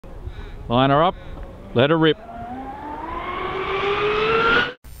Line her up, let her rip.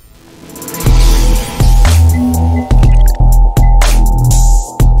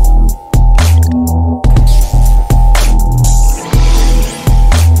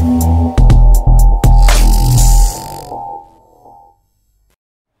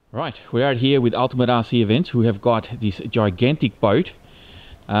 Right, we're out here with Ultimate RC Events, who have got this gigantic boat.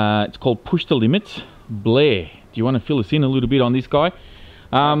 It's called Push the Limits. Blair, do you want to fill us in a little bit on this guy?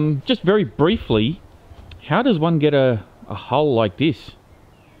 Just very briefly, how does one get a hull like this?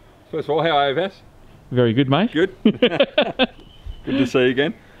 First of all, how are you, Vass? Very good, mate. Good. Good to see you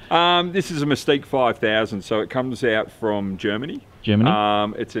again. This is a Mystique 5000, so it comes out from Germany.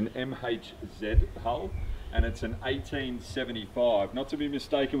 It's an MHZ hull, and it's an 1875, not to be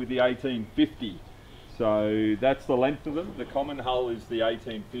mistaken with the 1850. So that's the length of them. The common hull is the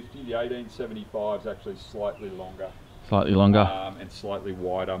 1850. The 1875 is actually slightly longer. Slightly longer. And slightly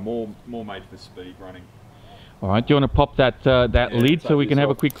wider, more made for speed running. All right, do you want to pop that lid so we can have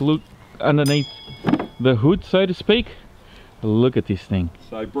a quick look underneath the hood, so to speak? Look at this thing.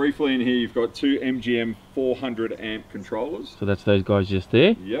 So briefly in here, you've got two MGM 400 amp controllers. So that's those guys just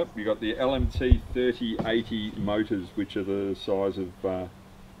there? Yep, you've got the LMT 3080 motors, which are the size of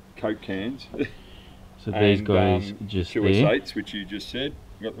Coke cans. So these guys just there. QS8s, which you just said.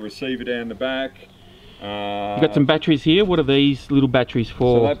 You've got the receiver down the back. You've got some batteries here. What are these little batteries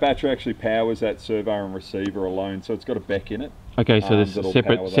for? So that battery actually powers that servo and receiver alone, so it's got a BEC in it. Okay, so there's a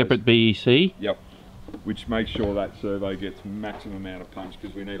separate BEC. Yep. Which makes sure that servo gets maximum amount of punch,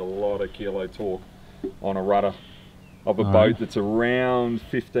 because we need a lot of kilo torque on a rudder of a boat that's around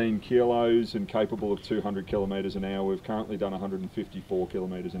 15 kilos and capable of 200 kilometers an hour. We've currently done 154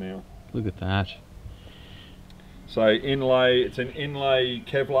 kilometers an hour. Look at that. So inlay, it's an inlay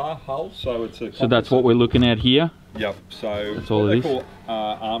Kevlar hull, so it's a... So that's what we're looking at here? Yep, so that's all it is. Call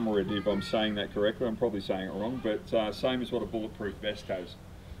armoured, if I'm saying that correctly. I'm probably saying it wrong, but same as what a bulletproof vest has.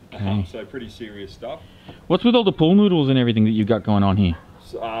 Okay. So pretty serious stuff. What's with all the pool noodles and everything that you've got going on here?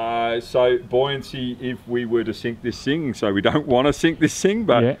 So buoyancy if we were to sink this thing, so we don't want to sink this thing,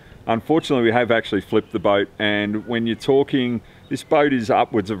 but unfortunately we have actually flipped the boat, and when you're talking, this boat is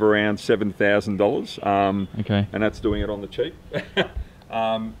upwards of around $7,000, okay, and that's doing it on the cheap.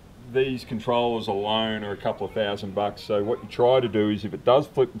 These controllers alone are a couple of $1,000, so what you try to do is if it does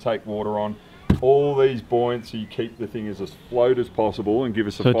flip and take water on, all these buoyancy keep the thing as float as possible and give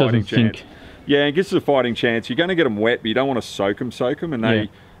us a fighting chance. Sink. Yeah, it gives us a fighting chance. You're going to get them wet, but you don't want to soak them, and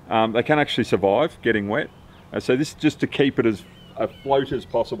they can actually survive getting wet. So this is just to keep it as afloat as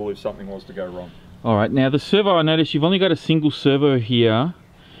possible if something was to go wrong. All right, now the servo, I noticed you've only got a single servo here,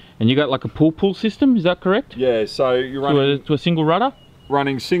 and you got like a pull system, is that correct? Yeah, so you're running to a single rudder?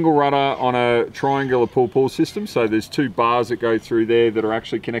 Running single rudder on a triangular pull system. So there's two bars that go through there that are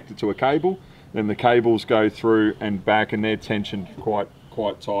actually connected to a cable. Then the cables go through and back, and they're tensioned quite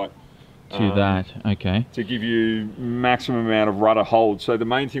tight. To that, okay. To give you maximum amount of rudder hold. So the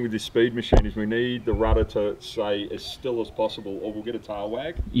main thing with this speed machine is we need the rudder to stay as still as possible, or we'll get a tail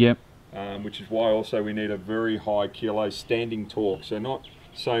wag. Yep. Which is why also we need a very high kilo standing torque. So not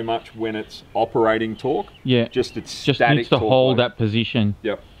so much when it's operating torque. Yeah. Just its just static needs to torque hold mode. That position.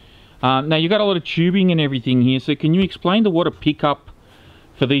 Yep. Now you've got a lot of tubing and everything here. So can you explain the water pickup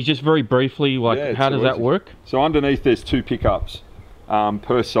for these just very briefly? Like how does that work? So underneath there's two pickups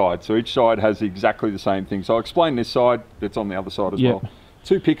per side. So each side has exactly the same thing. So I'll explain this side. That's on the other side as well.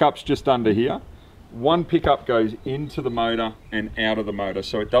 Two pickups just under here. One pickup goes into the motor and out of the motor,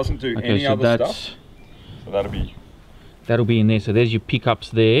 so it doesn't do any other stuff. So that'll be in there. So there's your pickups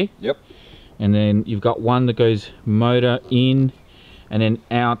there. Yep. And then you've got one that goes motor in and then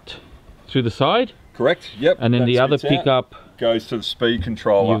out through the side. Correct. Yep. And then the other pickup goes to the speed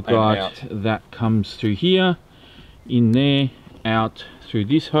controller. You've got and out. That comes through here, in there, out through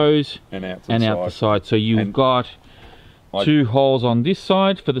this hose, and out the side. So you've got two holes on this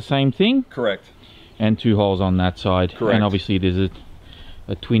side for the same thing. Correct. And two holes on that side. Correct. And obviously there's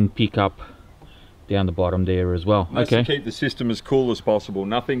a twin pickup down the bottom there as well. That's to keep the system as cool as possible.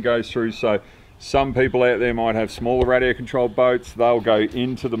 Nothing goes through. So some people out there might have smaller radio controlled boats. They'll go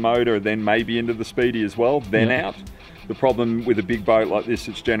into the motor, then maybe into the Speedy as well, then out. The problem with a big boat like this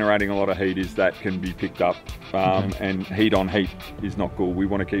that's generating a lot of heat is that can be picked up, and heat on heat is not good. We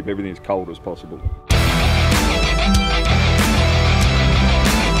want to keep everything as cold as possible.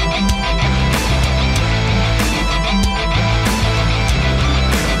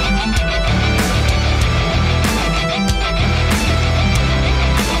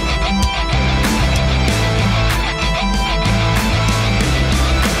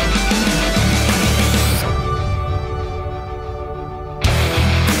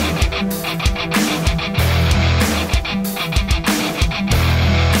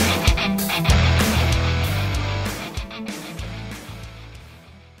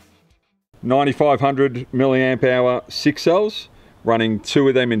 9,500 milliamp hour 6 cells, running 2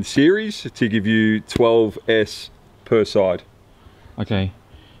 of them in series to give you 12S per side. Okay,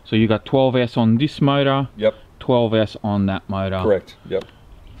 so you got 12S on this motor. Yep. 12S on that motor. Correct. Yep.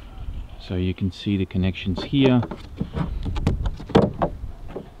 So you can see the connections here.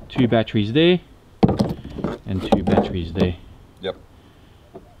 2 batteries there and 2 batteries there. Yep.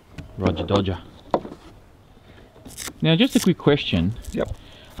 Roger Dodger. Now just a quick question. Yep.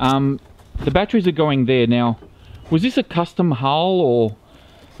 The batteries are going there now. Was this a custom hull, or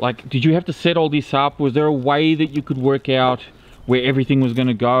like did you have to set all this up? Was there a way that you could work out where everything was going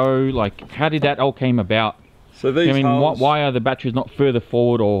to go? Like how did that all came about? So these hulls, why are the batteries not further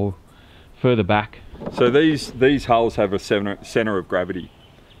forward or further back? So these hulls have a center of gravity.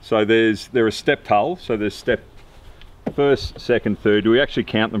 So they're a stepped hull. So there's step first, second, third. We actually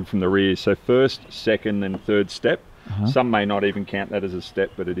count them from the rear. So first, second, and third step. Some may not even count that as a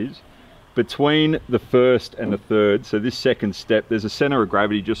step, but it is. Between the first and the third, so this second step, there's a center of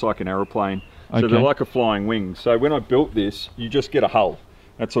gravity just like an aeroplane. So they're like a flying wing. So when I built this, you just get a hull.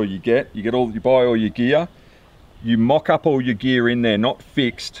 That's all you get. You buy all your gear. You mock up all your gear in there, not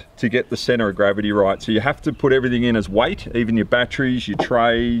fixed, to get the center of gravity right. So you have to put everything in as weight, even your batteries, your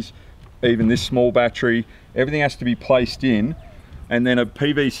trays, even this small battery. Everything has to be placed in, and then a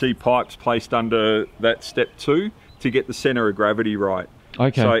PVC pipe's placed under that step 2 to get the center of gravity right.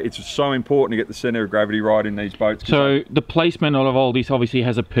 Okay. So it's so important to get the center of gravity right in these boats. So the placement of all this obviously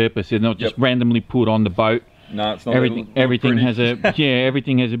has a purpose. It's not just randomly put on the boat. No, it's not. Everything has a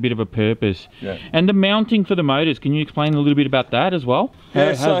everything has a bit of a purpose. Yeah. And the mounting for the motors, can you explain a little bit about that as well?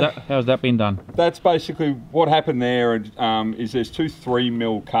 How's that been done? That's basically what happened there. Is there's 2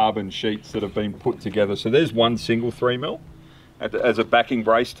 3mm carbon sheets that have been put together. So there's one single 3mm as a backing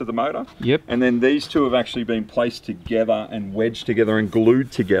brace to the motor. Yep. And then these 2 have actually been placed together and wedged together and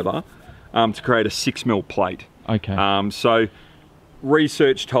glued together to create a 6mm plate. Okay. So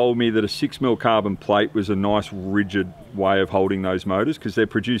research told me that a 6mm carbon plate was a nice rigid way of holding those motors, because they're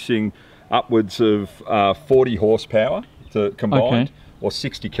producing upwards of 40 horsepower combined, or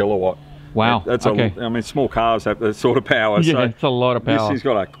 60 kilowatt. Wow. That's I mean, small cars have that sort of power. Yeah, so it's a lot of power. This has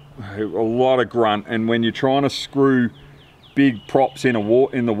got a lot of grunt, and when you're trying to screw big props in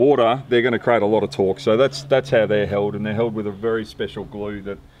the water, they're going to create a lot of torque. So that's how they're held, and they're held with a very special glue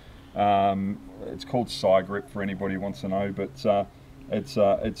that it's called Sy-Grip for anybody who wants to know, but it's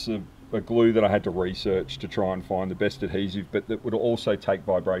a glue that I had to research to try and find the best adhesive, but that would also take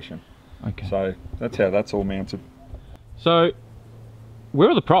vibration. Okay. So that's how that's all mounted. So where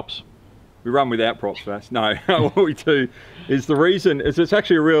are the props? We run without props, Vass. No, what we do is it's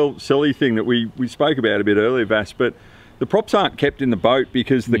actually a real silly thing that we spoke about a bit earlier, Vass, but the props aren't kept in the boat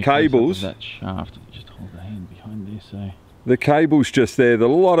because the cables... That shaft, just hold the hand behind there, so... The cable's just there. A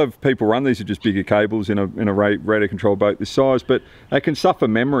lot of people run these are just bigger cables in a radio control boat this size, but they can suffer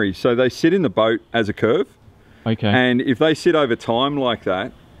memory, so they sit in the boat as a curve. Okay. And if they sit over time like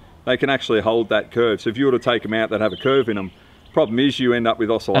that, they can actually hold that curve. So if you were to take them out, they'd have a curve in them. Problem is, you end up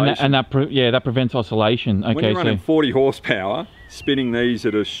with oscillation. And that prevents oscillation. Okay. When you're running 40 horsepower, spinning these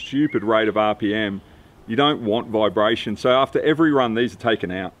at a stupid rate of RPM, you don't want vibration. So after every run, these are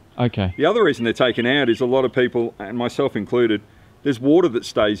taken out. Okay. The other reason they're taken out is a lot of people, and myself included, there's water that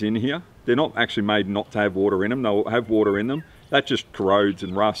stays in here. They're not actually made not to have water in them. They'll have water in them. That just corrodes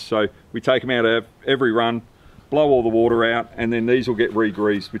and rusts. So we take them out of every run, blow all the water out, and then these will get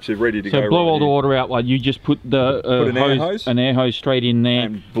re-greased, which are ready to go. So blow all the water out, like you just put the an air hose straight in there,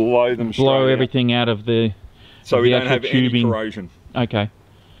 and blow them straight blow everything out of the so we don't have tubing. any corrosion. Okay.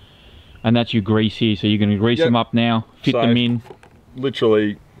 And that's your grease here, so you're going to grease them up now, fit them in.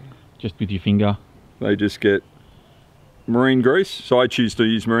 Literally, just with your finger. They just get marine grease. So I choose to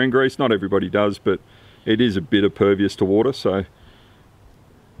use marine grease. Not everybody does, but it is a bit impervious to water. So,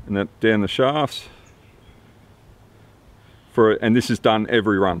 and that down the shafts. And this is done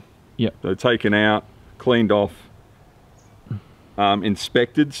every run. Yep. So taken out, cleaned off,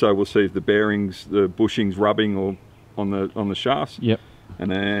 inspected. So we'll see if the bearings, the bushings rubbing or on the shafts. Yep.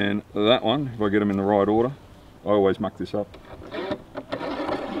 And then that one, if I get them in the right order, I always muck this up.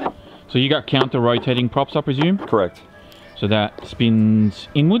 So you got counter-rotating props, I presume? Correct. So that spins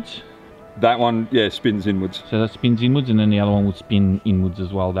inwards? That one, yeah, spins inwards. So that spins inwards, and then the other one would spin inwards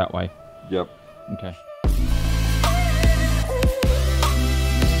as well that way? Yep. Okay.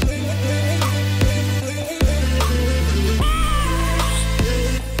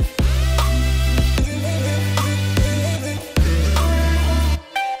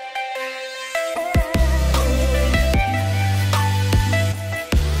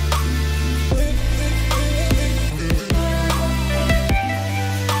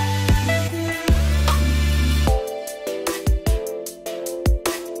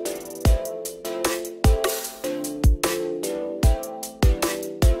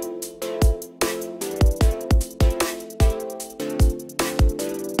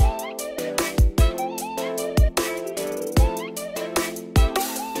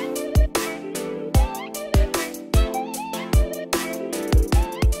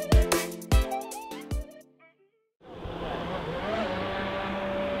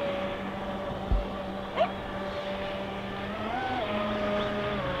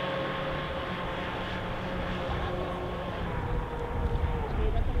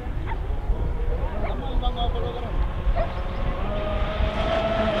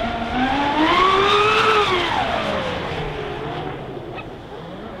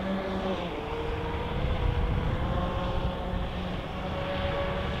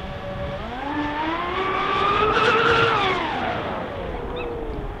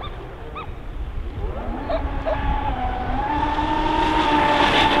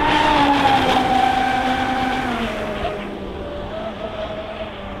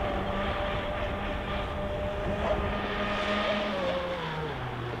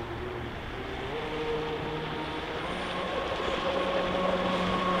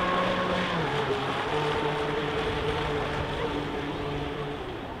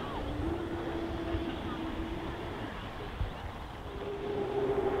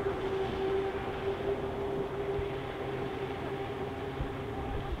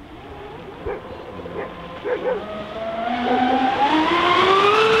 You're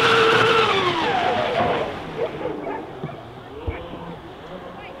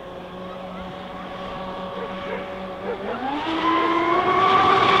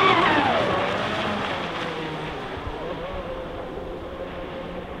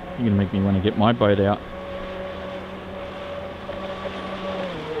gonna make me want to get my boat out.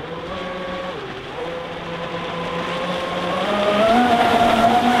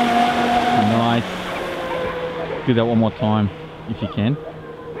 Nice. Do that one more time, if you can.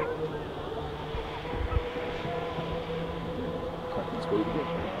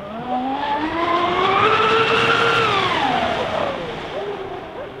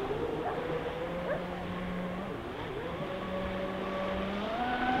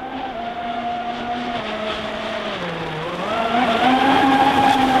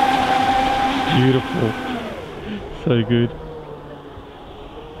 Beautiful. So good.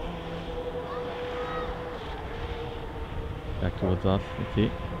 Back towards us, that's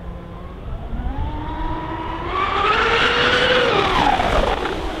it.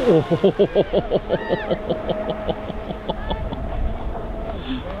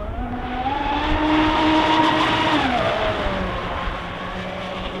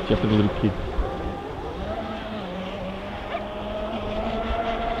 Jeff is a little kid.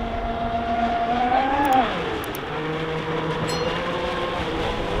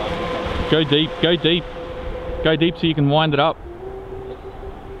 Go deep, go deep. Go deep so you can wind it up.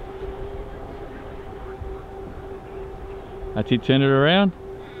 That's it, turn it around.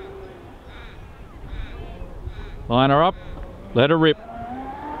 Line her up, let her rip.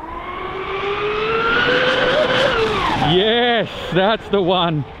 Yes, that's the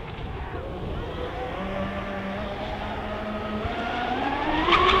one.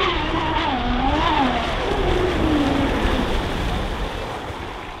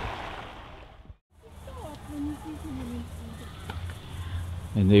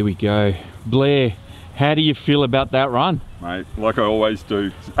 And there we go. Blair, how do you feel about that run? Mate, like I always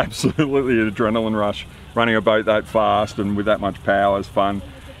do, it's absolutely an adrenaline rush. Running a boat that fast and with that much power is fun.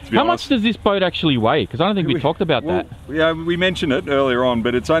 How much does this boat actually weigh? Because I don't think we talked about that. Yeah, we mentioned it earlier on,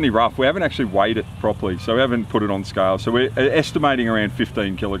 but it's only rough. We haven't actually weighed it properly, so we haven't put it on scale. So we're estimating around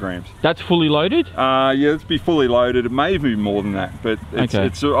 15 kilograms. That's fully loaded? Yeah, it's be fully loaded. It may be more than that, but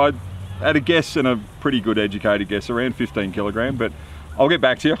it's I'd at a guess and a pretty good educated guess, around 15 kilogram. But I'll get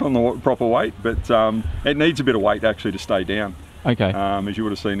back to you on the proper weight, but it needs a bit of weight actually to stay down. Okay. As you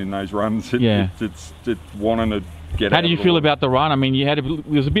would have seen in those runs, it's wanting to get out. How do you feel about the run? I mean, it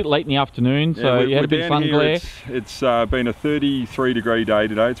was a bit late in the afternoon, so you had a bit of sun glare. It's been a 33-degree day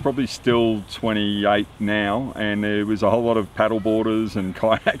today. It's probably still 28 now, and there was a whole lot of paddle boarders and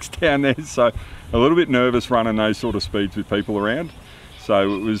kayaks down there, so a little bit nervous running those sort of speeds with people around.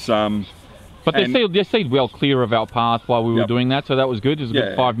 So it was... But they stayed well clear of our path while we were doing that, so that was good. It was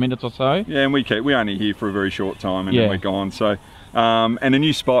about 5 minutes or so. Yeah, and we only here for a very short time, and then we're gone. So, and a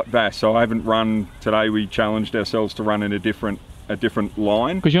new spot, Bass. So I haven't run today. We challenged ourselves to run in a different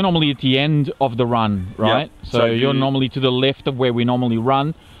line. Because you're normally at the end of the run, right? Yep. So you're normally to the left of where we normally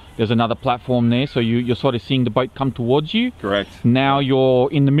run. There's another platform there, so you're sort of seeing the boat come towards you. Correct. Now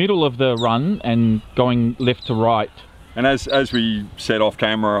you're in the middle of the run and going left to right. And as we said off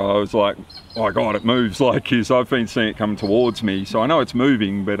camera, I was like, oh my God, it moves like this. I've been seeing it come towards me. So I know it's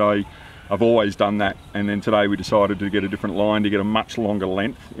moving, but I've always done that. And then today we decided to get a different line to get a much longer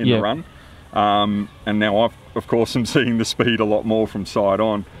length in the run. And now of course, I'm seeing the speed a lot more from side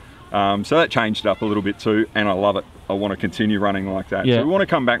on. So that changed it up a little bit too, and I love it. I want to continue running like that. So we want to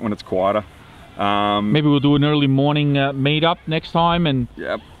come back when it's quieter. Maybe we'll do an early morning meet-up next time. And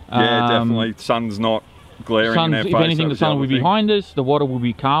yeah, definitely. Sun's not glaring in our face. If anything, the sun will be behind us, the water will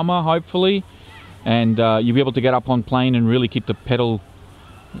be calmer, hopefully, and you'll be able to get up on plane and really keep the pedal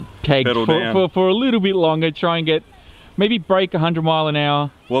pegged for a little bit longer, try and get, maybe break 100 mile an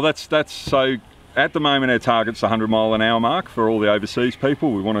hour. Well, that's so at the moment our target's the 100 mile an hour mark for all the overseas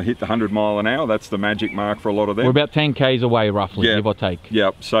people. We want to hit the 100 mile an hour. That's the magic mark for a lot of them. We're about 10 k's away roughly, give or take.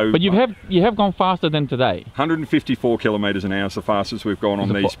 Yep. So, but you have gone faster than today. 154 kilometres an hour is the fastest we've gone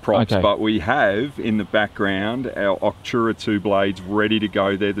on these props. But we have in the background our Octura 2 blades ready to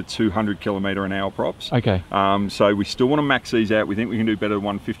go. They're the 200 kilometre an hour props. Okay. So we still want to max these out. We think we can do better than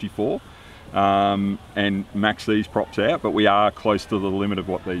 154 and max these props out. But we are close to the limit of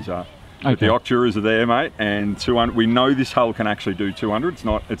what these are. But the Octuras are there, mate, and 200. We know this hull can actually do 200.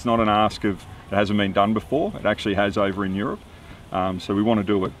 It's not an ask of it hasn't been done before. It actually has over in Europe. So we want to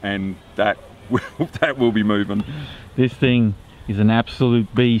do it, and that will be moving. This thing is an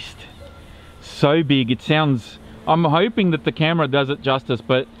absolute beast. So big. It sounds. I'm hoping that the camera does it justice,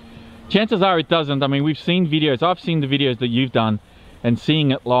 but Chances are it doesn't. I mean, we've seen videos, I've seen the videos that you've done, and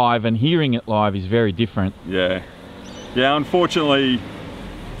seeing it live and hearing it live is very different. Yeah. Yeah, unfortunately,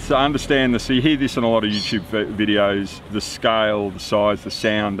 to understand this, so you hear this in a lot of YouTube videos, the scale, the size, the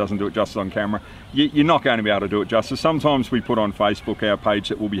sound doesn't do it justice on camera. You're not going to be able to do it justice. Sometimes we put on Facebook our page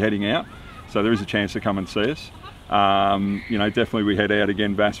that we'll be heading out, so there is a chance to come and see us. You know, definitely we head out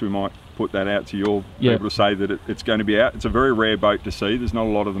again, Vass, we might put that out to your people to say that it's going to be out. It's a very rare boat to see, there's not a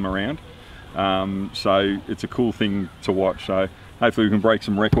lot of them around. So it's a cool thing to watch, so hopefully we can break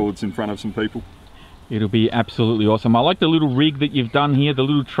some records in front of some people. It'll be absolutely awesome. I like the little rig that you've done here, the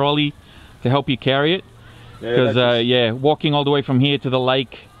little trolley to help you carry it. Because yeah, walking all the way from here to the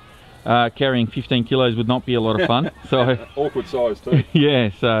lake, carrying 15 kilos would not be a lot of fun. So awkward size too.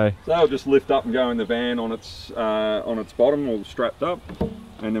 Yeah, so I'll just lift up and go in the van on its bottom, all strapped up,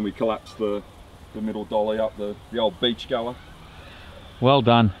 and then we collapse the middle dolly up, the old beach goer. Well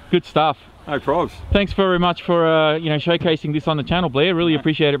done, good stuff. No probs. Thanks very much for you know, showcasing this on the channel, Blair. Really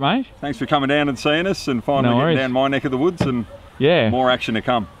appreciate it, mate. Thanks for coming down and seeing us, and finally getting down my neck of the woods, and yeah, more action to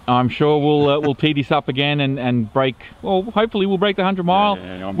come. I'm sure we'll tee this up again and break. Well, hopefully we'll break the 100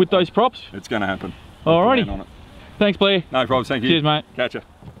 mile with those props. It's going to happen. Alrighty. Thanks, Blair. No problems. Thank you. Cheers, mate. Catch ya.